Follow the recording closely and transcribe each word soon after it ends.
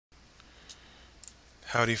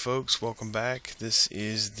Howdy folks, welcome back. This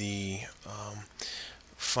is the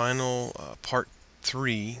final part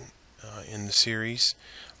 3 in the series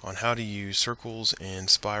on how to use circles and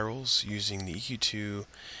spirals using the EQ2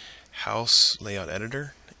 House Layout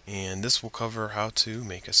Editor, and this will cover how to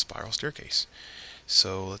make a spiral staircase.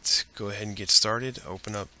 So let's go ahead and get started.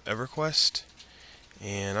 Open up EverQuest,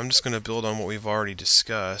 and I'm just going to build on what we've already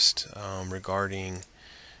discussed regarding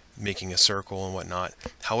making a circle and whatnot.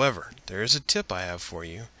 However, there is a tip I have for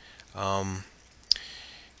you.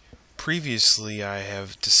 Previously I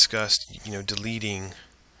have discussed deleting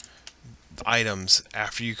items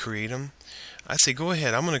after you create them. I say go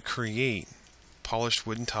ahead, I'm going to create polished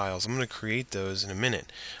wooden tiles. I'm going to create those in a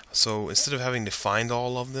minute. So instead of having to find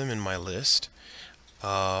all of them in my list,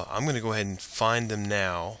 I'm going to go ahead and find them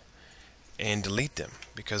now and delete them,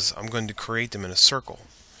 because I'm going to create them in a circle.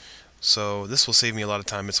 So this will save me a lot of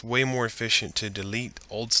time. It's way more efficient to delete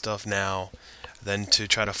old stuff now than to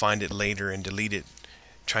try to find it later and delete it,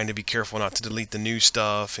 trying to be careful not to delete the new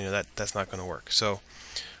stuff. That's not going to work. So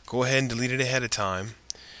go ahead and delete it ahead of time.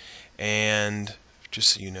 And just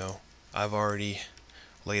so you know, I've already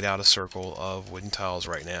laid out a circle of wooden tiles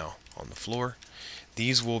right now on the floor.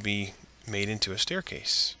 These will be made into a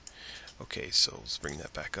staircase. Okay, so let's bring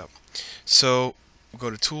that back up. So go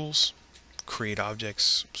to Tools, Create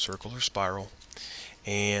Objects, Circle or Spiral,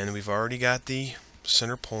 and we've already got the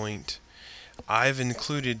center point. I've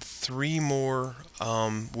included 3 more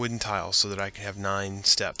wooden tiles so that I can have 9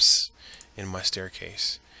 steps in my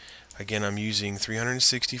staircase. Again, I'm using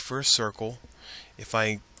 360 for a circle. If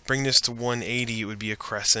I bring this to 180, it would be a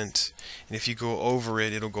crescent, and if you go over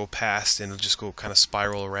it, it'll go past and it'll just go kind of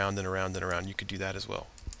spiral around and around and around. You could do that as well.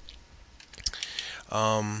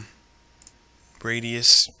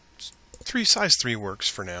 Radius, size 3 works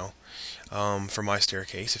for now for my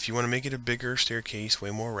staircase. If you want to make it a bigger staircase, way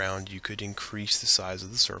more round, you could increase the size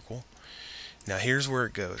of the circle. Now here's where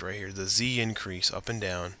it goes, right here, the Z increase up and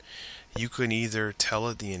down. You can either tell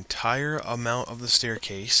it the entire amount of the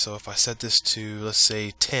staircase. So if I set this to, let's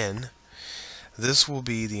say, 10, this will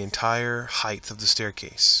be the entire height of the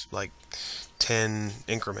staircase, like 10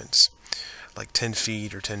 increments, like 10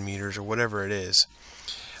 feet or 10 meters or whatever it is.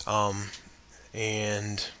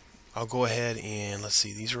 And I'll go ahead and let's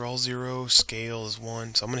see, these are all 0, scale is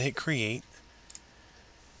 1, so I'm going to hit create.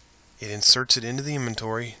 It inserts it into the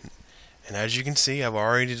inventory, and as you can see, I've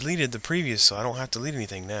already deleted the previous, so I don't have to delete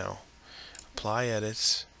anything now. Apply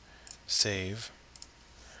edits, save.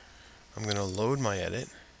 I'm going to load my edit,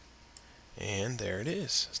 and there it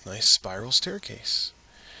is. It's a nice spiral staircase.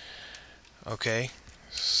 Okay,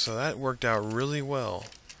 so that worked out really well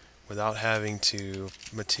without having to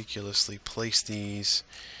meticulously place these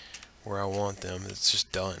where I want them. It's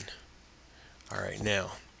just done. Alright,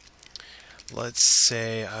 now let's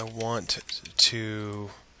say I want to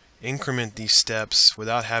increment these steps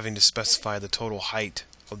without having to specify the total height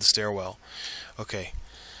of the stairwell. Okay,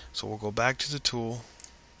 so we'll go back to the tool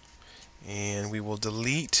and we will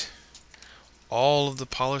delete all of the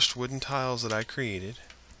polished wooden tiles that I created,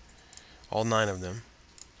 all 9 of them,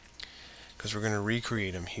 because we're going to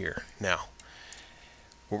recreate them here. Now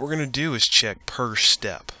what we're going to do is check per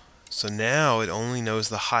step. So now it only knows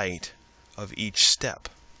the height of each step.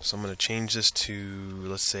 So I'm going to change this to,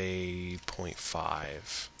 let's say,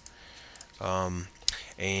 0.5.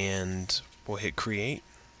 And we'll hit create.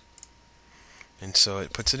 And so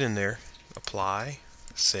it puts it in there. Apply,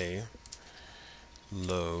 save,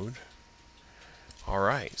 load.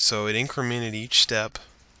 Alright, so it incremented each step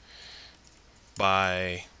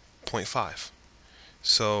by 0.5.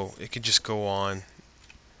 So it could just go on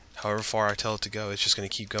however far I tell it to go. It's just going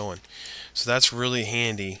to keep going. So that's really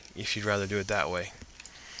handy if you'd rather do it that way.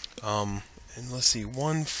 And let's see,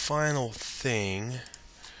 one final thing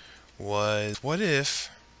was, what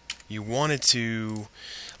if you wanted to,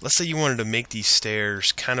 let's say you wanted to make these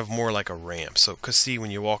stairs kind of more like a ramp. So, because see,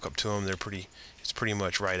 when you walk up to them, it's pretty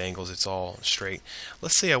much right angles, it's all straight.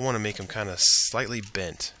 Let's say I want to make them kind of slightly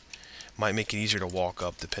bent. Might make it easier to walk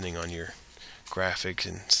up depending on your graphics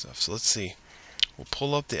and stuff. So let's see. We'll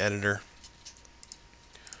pull up the editor,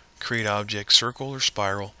 create object, circle or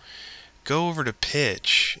spiral, go over to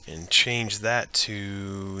pitch and change that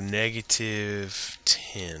to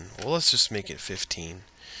 -10. Well, let's just make it 15.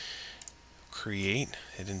 Create,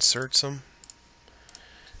 it inserts them,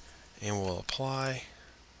 and we'll apply.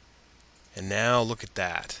 And now look at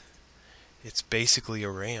that. It's basically a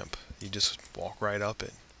ramp. You just walk right up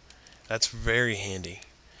it. That's very handy.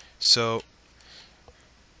 So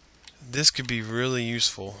this could be really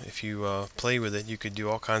useful if you play with it. You could do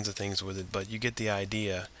all kinds of things with it, but you get the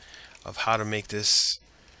idea of how to make this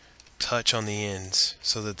touch on the ends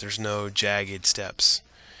so that there's no jagged steps.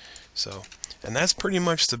 So, and that's pretty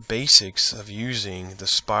much the basics of using the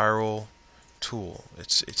spiral tool.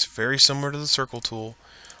 It's very similar to the circle tool.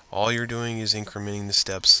 All you're doing is incrementing the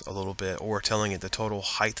steps a little bit, or telling it the total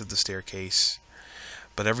height of the staircase,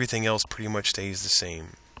 but everything else pretty much stays the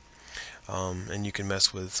same. And you can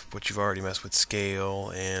mess with what you've already messed with,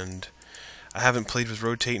 scale, and I haven't played with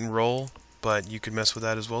rotate and roll, but you could mess with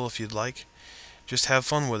that as well if you'd like. Just have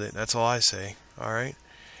fun with it, that's all I say. Alright?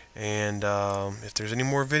 And if there's any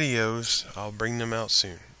more videos, I'll bring them out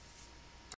soon.